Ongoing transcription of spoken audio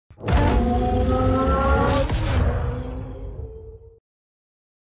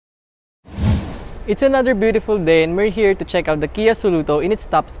It's another beautiful day and we're here to check out the Kia Soluto in its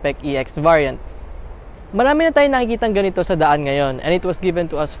top spec EX variant. Marami na tayong nakikitang ganito sa daan ngayon and it was given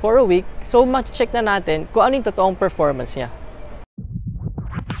to us for a week, so check na natin kung ano yung totoong performance niya.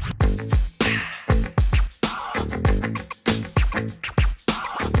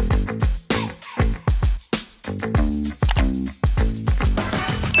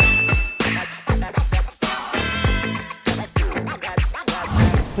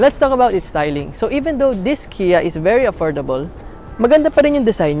 Let's talk about its styling. So even though this Kia is very affordable, maganda pa rin yung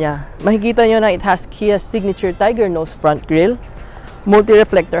design niya. Makikita nyo na it has Kia's signature tiger nose front grille,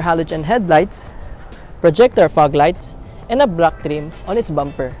 multi-reflector halogen headlights, projector fog lights, and a black trim on its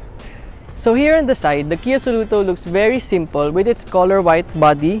bumper. So here on the side, the Kia Soluto looks very simple with its color white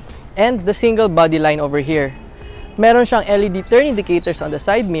body and the single body line over here. Meron siyang LED turn indicators on the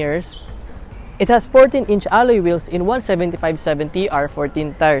side mirrors. It has 14-inch alloy wheels in 175/70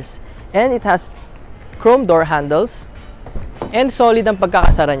 R14 tires. And it has chrome door handles. And solid ang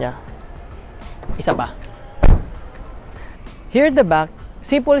pagkakasara niya. Isa pa. Here at the back,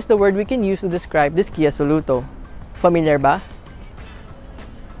 simple is the word we can use to describe this Kia Soluto. Familiar ba?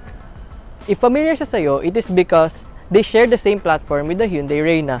 If familiar siya sa'yo, it is because they share the same platform with the Hyundai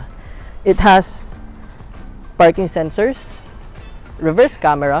Reyna. It has parking sensors, reverse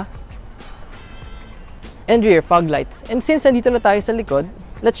camera, and rear fog lights. And since nandito na tayo sa likod,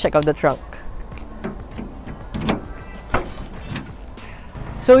 let's check out the trunk.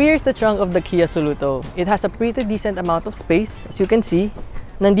 So here's the trunk of the Kia Soluto. It has a pretty decent amount of space. As you can see,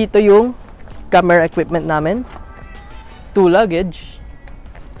 nandito yung camera equipment namin, 2 luggage,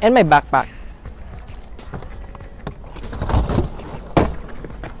 and my backpack.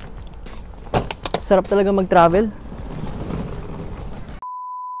 Sarap talaga mag-travel.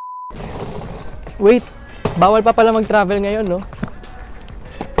 Wait! Bawal pa pala mag-travel ngayon, no?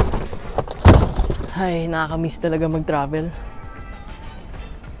 Ay, nakakamiss talaga mag-travel.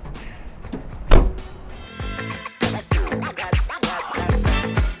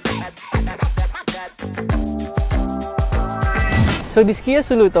 So this Kia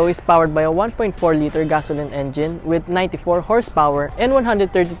Soluto is powered by a 1.4-liter gasoline engine with 94 horsepower and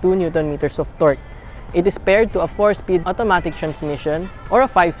 132 Nm of torque. It is paired to a 4-speed automatic transmission or a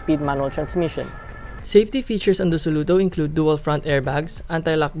 5-speed manual transmission. Safety features on the Soluto include dual front airbags,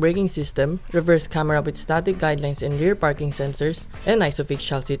 anti-lock braking system, reverse camera with static guidelines and rear parking sensors, and ISOFIX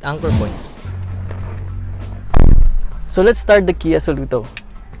child seat anchor points. So let's start the Kia Soluto.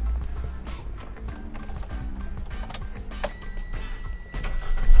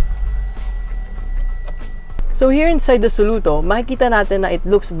 So here inside the Soluto, makikita natin na it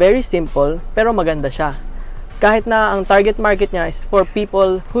looks very simple pero maganda siya. Kahit na ang target market niya is for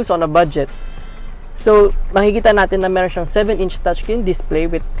people who's on a budget. So, makikita natin na meron siyang 7-inch touchscreen display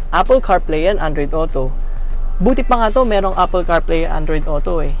with Apple CarPlay and Android Auto. Buti pa nga to, merong Apple CarPlay and Android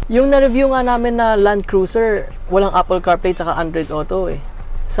Auto eh. Yung na-review nga namin na Land Cruiser, walang Apple CarPlay at Android Auto eh.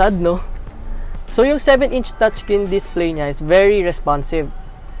 Sad, no? So, yung 7-inch touchscreen display niya is very responsive.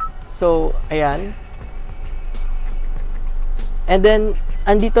 So, ayan. And then,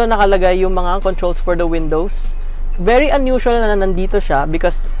 andito nakalagay yung mga controls for the windows. Very unusual na nandito siya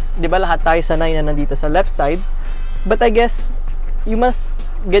because di ba lahat tayo sanay na nandito sa left side, but I guess you must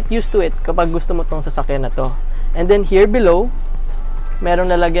get used to it kapag gusto mo tong sasakyan na to. And then here below,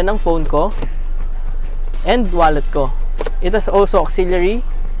 merong nalagyan ng phone ko and wallet ko. It has also auxiliary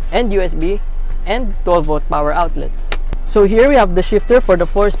and USB and 12-volt power outlets. So here we have the shifter for the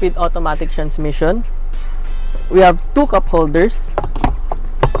 4-speed automatic transmission. We have 2 cup holders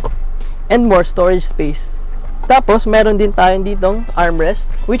and more storage space. Tapos, meron din tayong ditong armrest,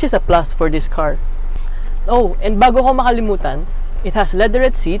 which is a plus for this car. Oh, and bago ko makalimutan, it has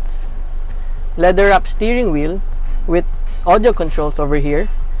leatherette seats, leather-wrapped steering wheel with audio controls over here.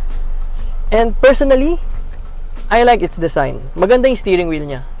 And personally, I like its design. Maganda yung steering wheel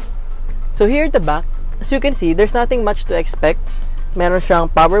niya. So here at the back, as you can see, there's nothing much to expect. Meron siyang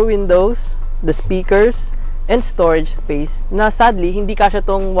power windows, the speakers, and storage space na sadly hindi kasya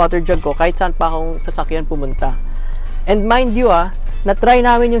tong water jug ko kahit saan pa akong sasakyan pumunta. And mind you na-try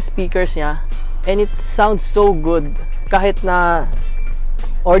namin yung speakers niya and it sounds so good kahit na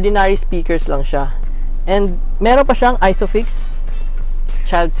ordinary speakers lang siya. And meron pa siyang ISOFIX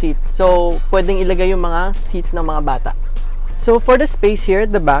child seat. So pwedeng ilagay yung mga seats ng mga bata. So for the space here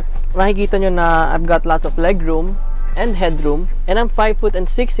at the back, makikita nyo na I've got lots of leg room and headroom and I'm 5 foot and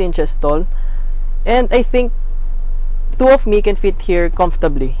 6 inches tall. And I think 2 of me can fit here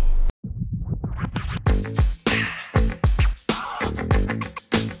comfortably.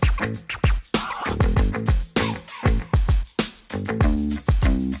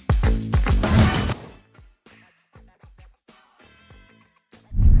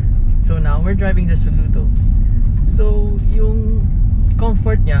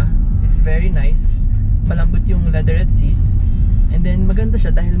 comfort niya, it's very nice. Malambot yung leatherette seats. And then maganda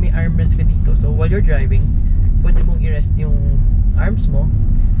siya dahil may armrest ka dito. So while you're driving, pwede mong i-rest yung arms mo.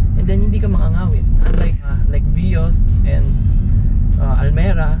 And then hindi ka makangawit. Unlike like Vios and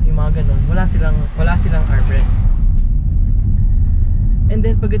Almera, yung mga ganun, wala silang armrest. And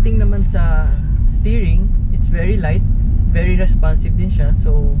then pagdating naman sa steering, it's very light, very responsive din siya.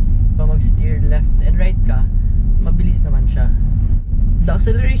 So pag mag-steer left and right ka, mabilis naman siya. The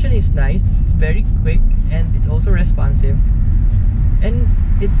acceleration is nice, it's very quick, and it's also responsive. And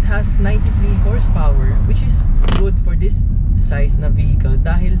it has 93 horsepower, which is good for this size na vehicle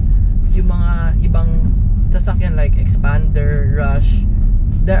dahil yung mga ibang sasakyan like Expander, Rush,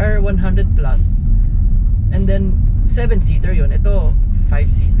 there are 100 plus. And then 7-seater yun. Ito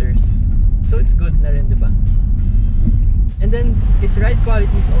 5-seaters. So it's good na rin, diba? And then its ride quality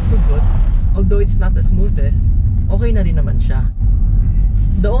is also good. Although it's not the smoothest, okay na rin naman siya.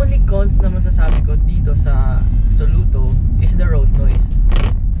 The only cons na masasabi ko dito sa Soluto is the road noise.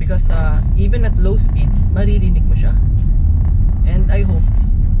 Because even at low speeds, maririnig mo siya. And I hope,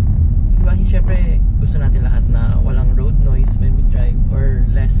 diba, syempre gusto natin lahat na walang road noise when we drive or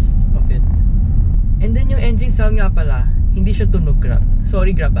less of it. And then yung engine sound nga pala, hindi siya tunog Grab.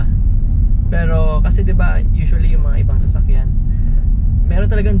 Sorry Grab Pero kasi diba, usually yung mga ibang sasakyan, meron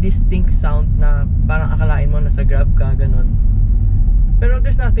talagang distinct sound na parang akalain mo nasa Grab ka, ganun. Pero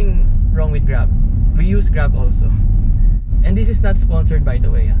there's nothing wrong with Grab. We use Grab also. And this is not sponsored, by the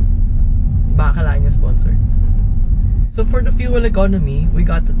way. Baka akalain nyo sponsored. So for the fuel economy, we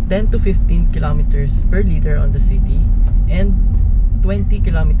got 10 to 15 kilometers per liter on the city and 20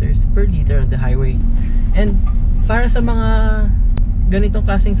 kilometers per liter on the highway. And para sa mga ganitong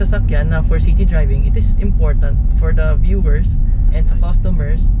klaseng sasakyan na for city driving, it is important for the viewers and sa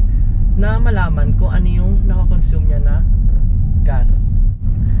customers na malaman kung ano yung nakakonsume niya na gas.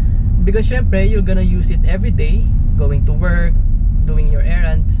 Because syempre, you're gonna use it every day, going to work, doing your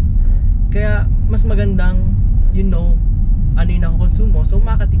errands. Kaya mas magandang you know ano yung nakakonsume mo, so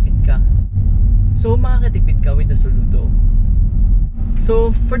makakatipid ka. So makakatipid ka with the Soluto.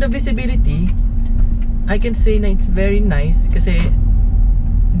 So for the visibility, I can say na it's very nice kasi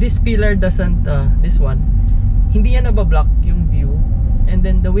this pillar doesn't, this one, hindi yan nabablock yung view. And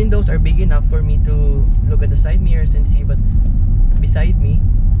then the windows are big enough for me to look at the side mirrors and see what's beside me.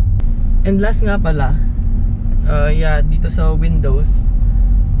 And last nga pala, yeah, dito sa windows,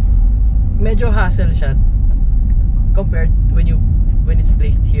 medyo hassle siya compared when it's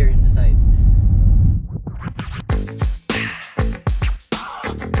placed here in the side.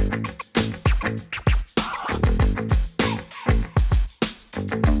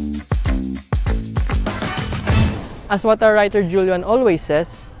 As what our writer Julian always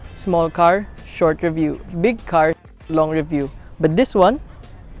says, small car, short review, big car, long review. But this one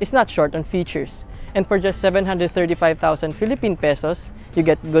is not short on features. And for just 735,000 Philippine pesos, you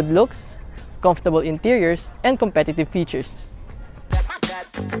get good looks, comfortable interiors, and competitive features.